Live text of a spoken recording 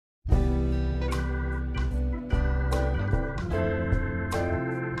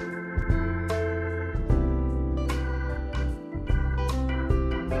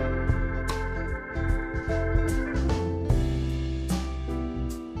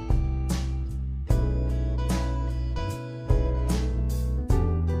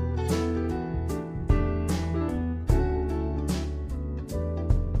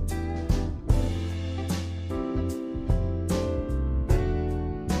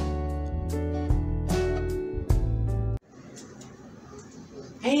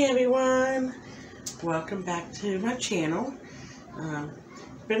Hey everyone, welcome back to my channel.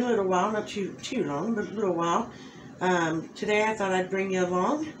 It's been a little while, not too long, but a little while. Today I thought I'd bring you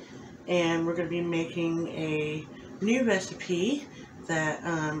along, and we're going to be making a new recipe that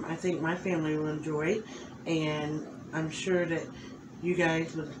I think my family will enjoy, and I'm sure that you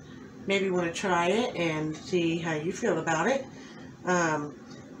guys would maybe want to try it and see how you feel about it. I've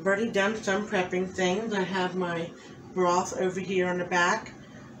already done some prepping things. I have my broth over here on the back.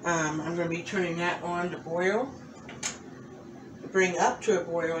 I'm going to be turning that on to boil, bring up to a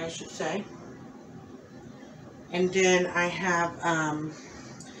boil I should say. And then I have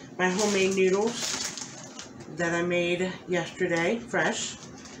my homemade noodles that I made yesterday, fresh.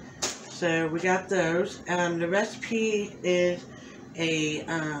 So we got those. The recipe is a,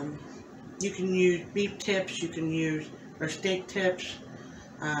 you can use beef tips, you can use, or steak tips,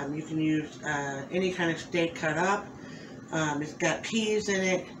 you can use any kind of steak cut up. It's got peas in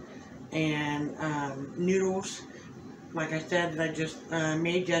it and noodles, like I said, that I just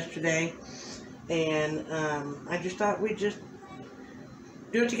made yesterday, and I just thought we'd just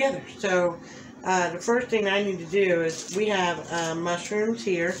do it together. So the first thing I need to do is, we have mushrooms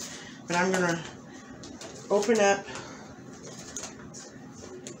here, but I'm going to open up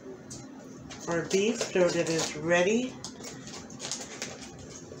our beef so that it's ready.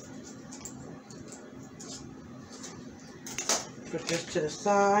 Put this to the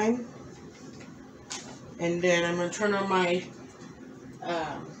side, and then I'm going to turn on my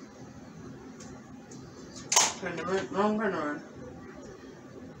turn the wrong burner on.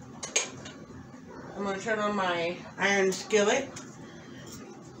 I'm going to turn on my iron skillet,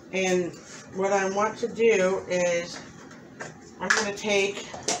 and what I want to do is I'm going to take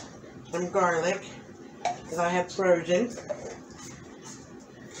some garlic that I have frozen,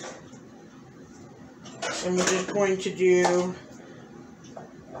 and we're just going to do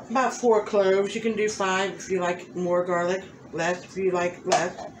about 4 cloves. You can do 5 if you like more garlic, less if you like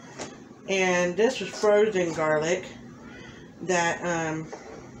less. And this was frozen garlic that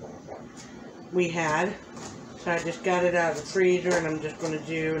we had. So I just got it out of the freezer, and I'm just going to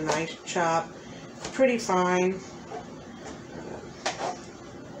do a nice chop, pretty fine.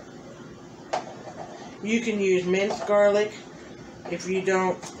 You can use minced garlic if you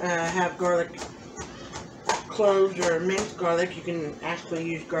don't have garlic cloves or minced garlic. You can actually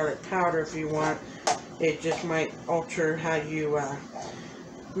use garlic powder if you want. It just might alter how you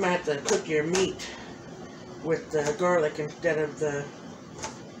might have to cook your meat with the garlic instead of the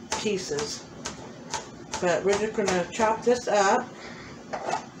pieces. But we're just going to chop this up.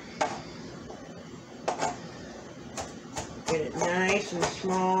 Get it nice and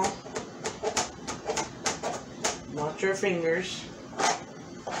small. Watch your fingers.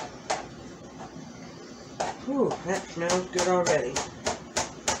 Ooh, that smells good already.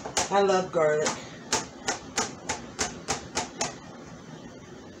 I love garlic.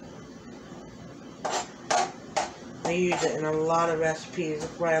 I use it in a lot of recipes.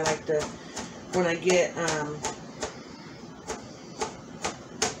 That's why I like to, when I get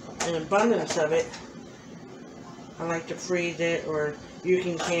an abundance of it, I like to freeze it, or you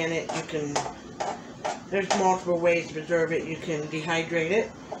can can it. You can, there's multiple ways to preserve it. You can dehydrate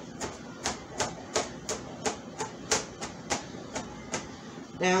it.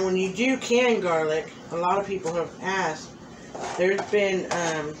 Now, when you do can garlic, a lot of people have asked, there's been,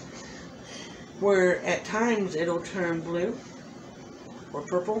 where at times it'll turn blue, or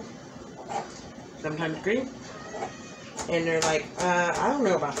purple, sometimes green, and they're like, I don't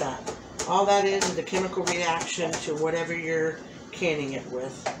know about that. All that is a chemical reaction to whatever you're canning it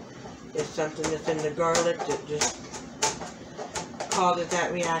with. It's something that's in the garlic that just causes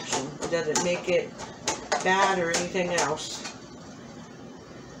that reaction. It doesn't make it bad or anything else.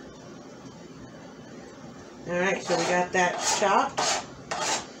 Alright, so we got that chopped,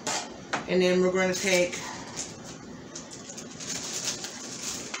 and then we're going to take,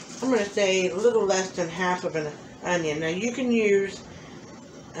 I'm going to say a little less than half of an onion. Now you can use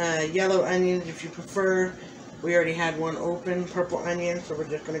yellow onions if you prefer. We already had one open, purple onion, so we're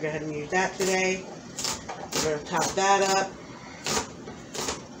just going to go ahead and use that today. We're going to top that up.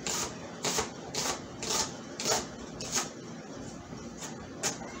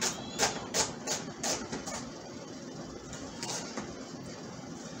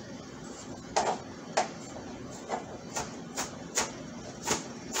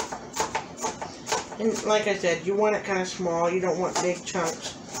 And like I said, you want it kind of small. You don't want big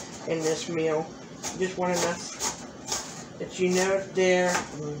chunks in this meal. You just want enough that you know it's there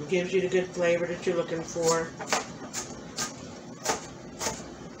and gives you the good flavor that you're looking for.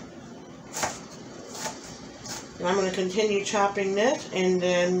 And I'm going to continue chopping this, and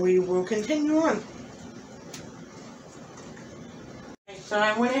then we will continue on. Okay, so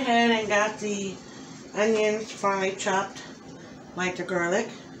I went ahead and got the onions finely chopped like the garlic.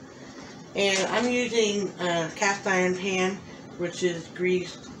 And I'm using a cast iron pan, which is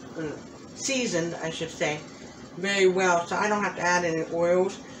greased, seasoned, I should say, very well, so I don't have to add any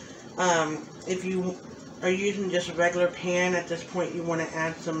oils. If you are using just a regular pan, at this point you want to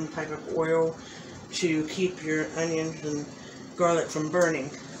add some type of oil to keep your onions and garlic from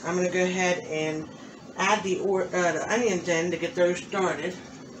burning. I'm going to go ahead and add the onions in to get those started.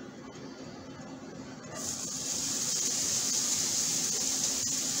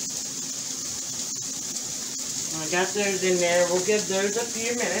 I got those in there. We'll give those a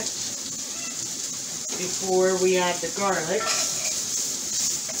few minutes before we add the garlic.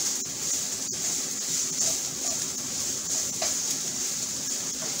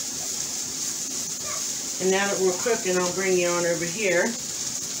 And now that we're cooking, I'll bring you on over here.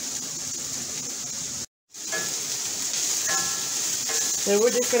 So we're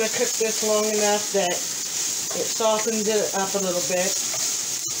just going to cook this long enough that it softens it up a little bit.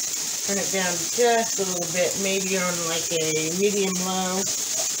 Turn it down just a little bit, maybe on like a medium low.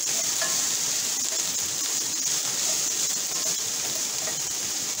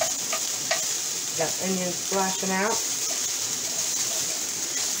 Got onions splashing out.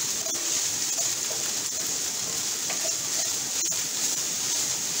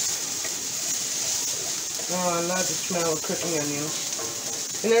 Oh, I love the smell of cooking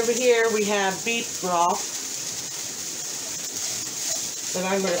onions. And over here we have beef broth that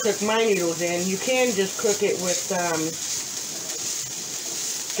I'm going to cook my noodles in. You can just cook it with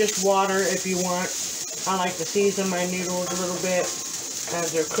just water if you want. I like to season my noodles a little bit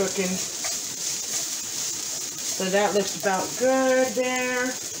as they're cooking. So that looks about good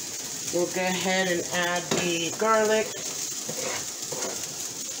there. We'll go ahead and add the garlic.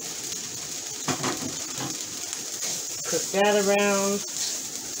 Cook that around.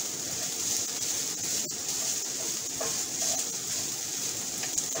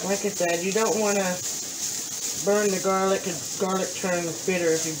 Like I said, you don't want to burn the garlic, because garlic turns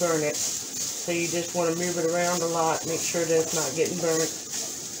bitter if you burn it. So you just want to move it around a lot, make sure that it's not getting burnt.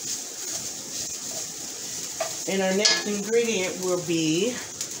 And our next ingredient will be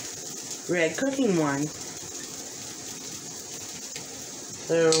red cooking wine.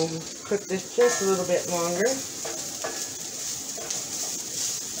 So cook this just a little bit longer.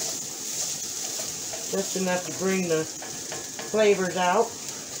 Just enough to bring the flavors out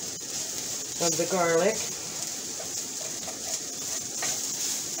of the garlic.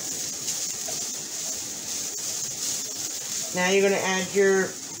 Now you're going to add your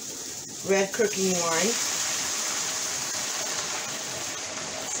red cooking wine.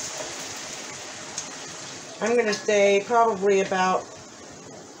 I'm going to say probably about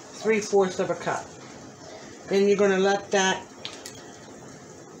 3/4 of a cup. Then you're going to let that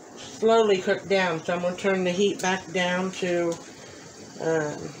slowly cook down. So I'm going to turn the heat back down to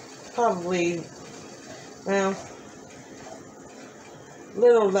probably, well, a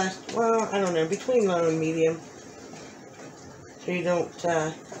little less, well, I don't know, between low and medium. So you don't,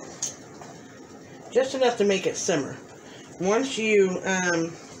 just enough to make it simmer. Once you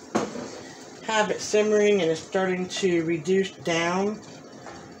have it simmering and it's starting to reduce down,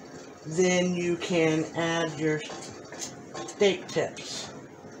 then you can add your steak tips.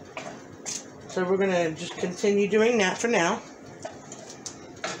 So we're going to just continue doing that for now.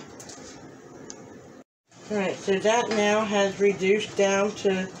 Alright, so that now has reduced down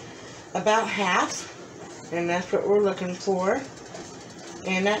to about half, and that's what we're looking for.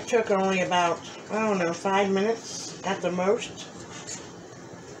 And that took only about, I don't know, 5 minutes at the most.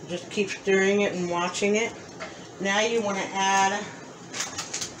 Just keep stirring it and watching it. Now you want to add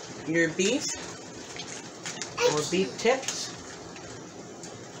your beef or beef tips.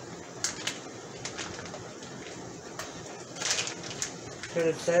 So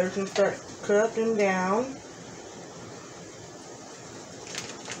the those can start cooking down.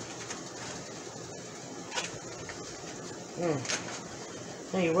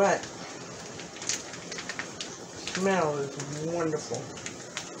 Tell you what, smell is wonderful.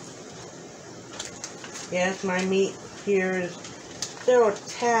 Yes, my meat here is still a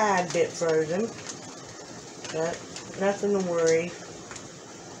tad bit frozen, but nothing to worry.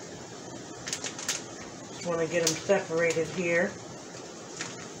 Just want to get them separated here.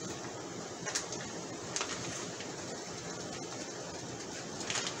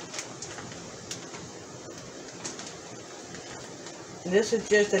 This is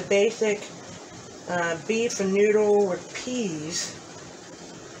just a basic beef and noodle with peas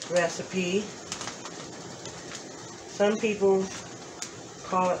recipe. Some people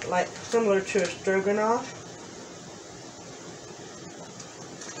call it like similar to a stroganoff.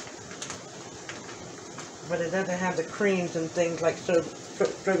 But it doesn't have the creams and things like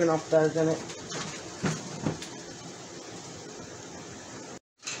stroganoff does in it.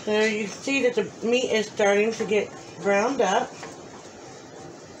 So you see that the meat is starting to get browned up.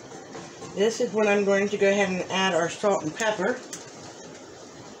 This is when I'm going to go ahead and add our salt and pepper.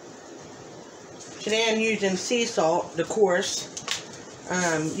 Today I'm using sea salt, the coarse.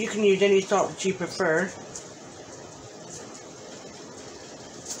 You can use any salt that you prefer.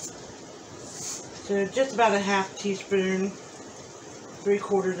 So just about a half teaspoon,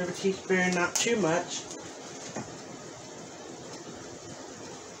 3/4 of a teaspoon, not too much.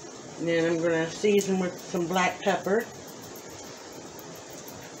 And then I'm going to season with some black pepper.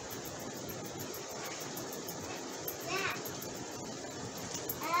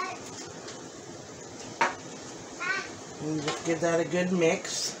 And just give that a good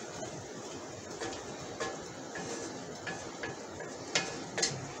mix.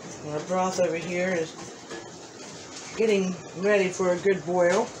 Our broth over here is getting ready for a good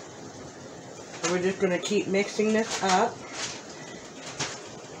boil. So we're just going to keep mixing this up.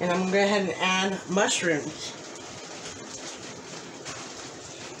 And I'm going to go ahead and add mushrooms.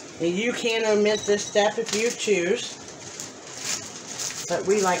 And you can omit this step if you choose. But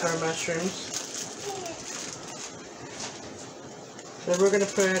we like our mushrooms. So we're going to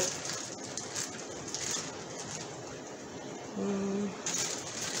put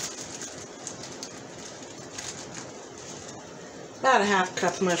about a half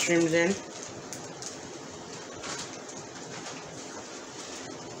cup mushrooms in.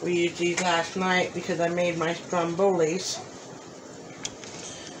 We used these last night because I made my strombolis.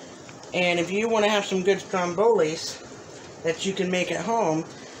 And if you want to have some good strombolis that you can make at home,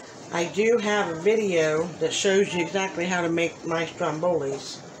 I do have a video that shows you exactly how to make my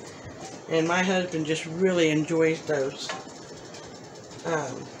strombolis. And my husband just really enjoys those.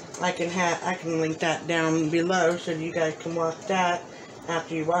 I can link that down below so you guys can watch that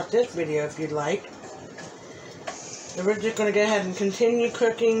after you watch this video if you'd like. So we're just going to go ahead and continue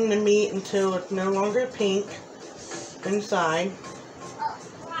cooking the meat until it's no longer pink inside.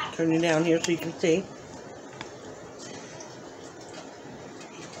 Turn it down here so you can see.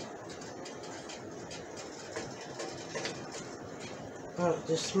 Oh,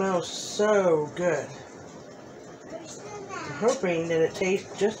 this smells so good. I'm hoping that it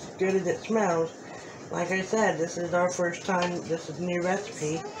tastes just as good as it smells. Like I said, this is our first time, this is a new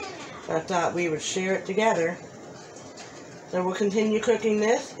recipe. So I thought we would share it together. So we'll continue cooking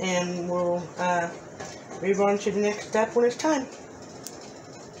this and we'll move on to the next step when it's time.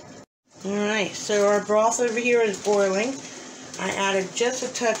 Alright, so our broth over here is boiling. I added just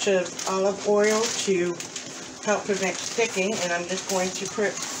a touch of olive oil to help prevent sticking, and I'm just going to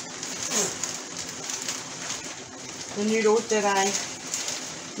put the noodles that I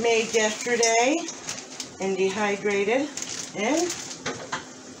made yesterday and dehydrated in.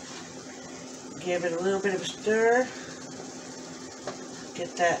 Give it a little bit of a stir.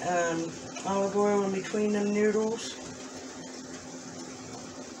 Get that olive oil in between them noodles.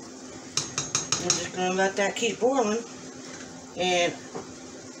 I'm just going to let that keep boiling. And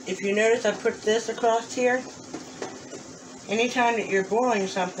if you notice, I put this across here. Anytime that you're boiling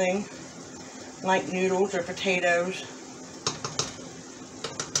something, like noodles or potatoes,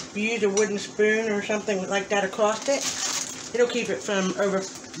 if you use a wooden spoon or something like that across it, it'll keep it from over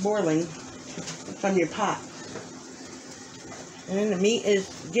boiling from your pot. And the meat is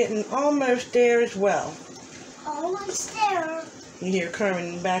getting almost there as well. Almost there. You hear Carmen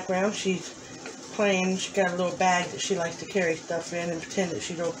in the background. She's playing. She's got a little bag that she likes to carry stuff in and pretend that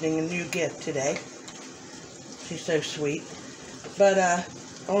she's opening a new gift today. She's so sweet. But I'm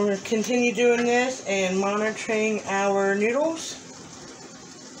going to continue doing this and monitoring our noodles.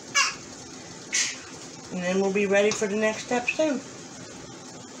 And then we'll be ready for the next step soon.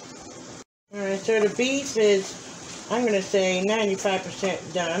 Alright, so the beef is, I'm going to say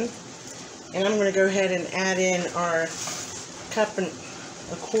 95% done. And I'm going to go ahead and add in our 1.25 cups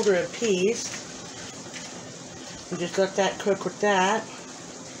of peas. And just let that cook with that.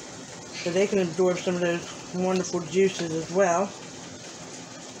 So they can absorb some of those wonderful juices as well.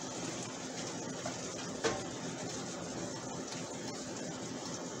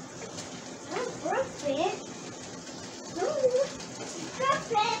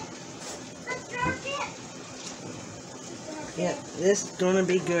 Yep, this is going to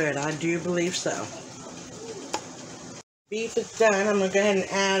be good. I do believe so. Beef is done. I'm going to go ahead and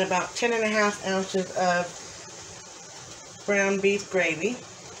add about 10.5 ounces of ground beef gravy.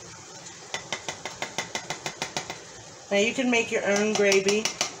 Now you can make your own gravy,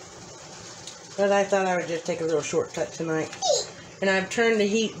 but I thought I would just take a little shortcut tonight. And I've turned the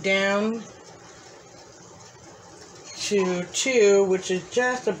heat down to 2, which is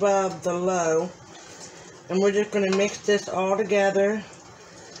just above the low. And we're just going to mix this all together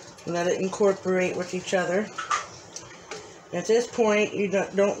and let it incorporate with each other. At this point, you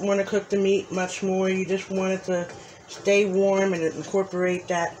don't want to cook the meat much more. You just want it to stay warm and incorporate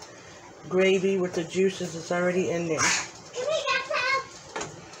that gravy with the juices that's already in there.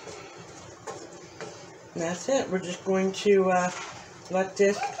 And that's it. We're just going to let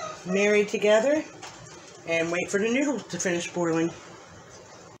this marry together and wait for the noodles to finish boiling.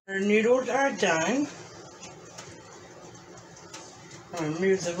 Our noodles are done. I'm going to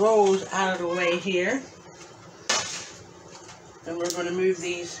move the rolls out of the way here. And we're going to move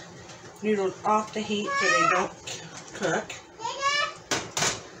these noodles off the heat so they don't cook.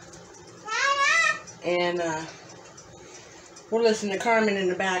 And we'll listen to Carmen in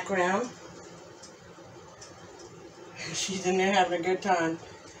the background. She's in there having a good time.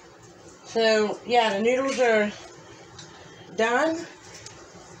 So, yeah, the noodles are done.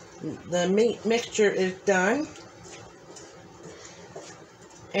 The meat mixture is done.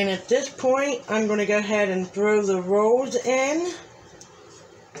 And at this point, I'm going to go ahead and throw the rolls in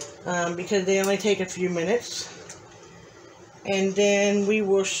because they only take a few minutes. And then we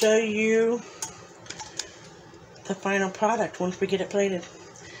will show you the final product once we get it plated.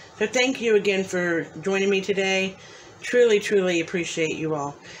 So thank you again for joining me today. Truly, truly appreciate you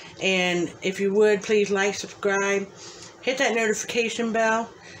all. And if you would, please like, subscribe, hit that notification bell.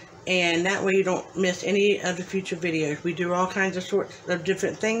 And that way you don't miss any of the future videos. We do all kinds of sorts of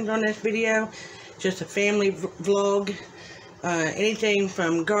different things on this video. Just a family vlog. Anything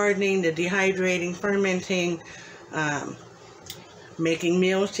from gardening to dehydrating, fermenting, making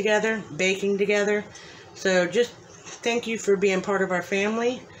meals together, baking together. So just thank you for being part of our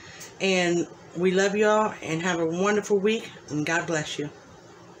family. And we love y'all and have a wonderful week. And God bless you.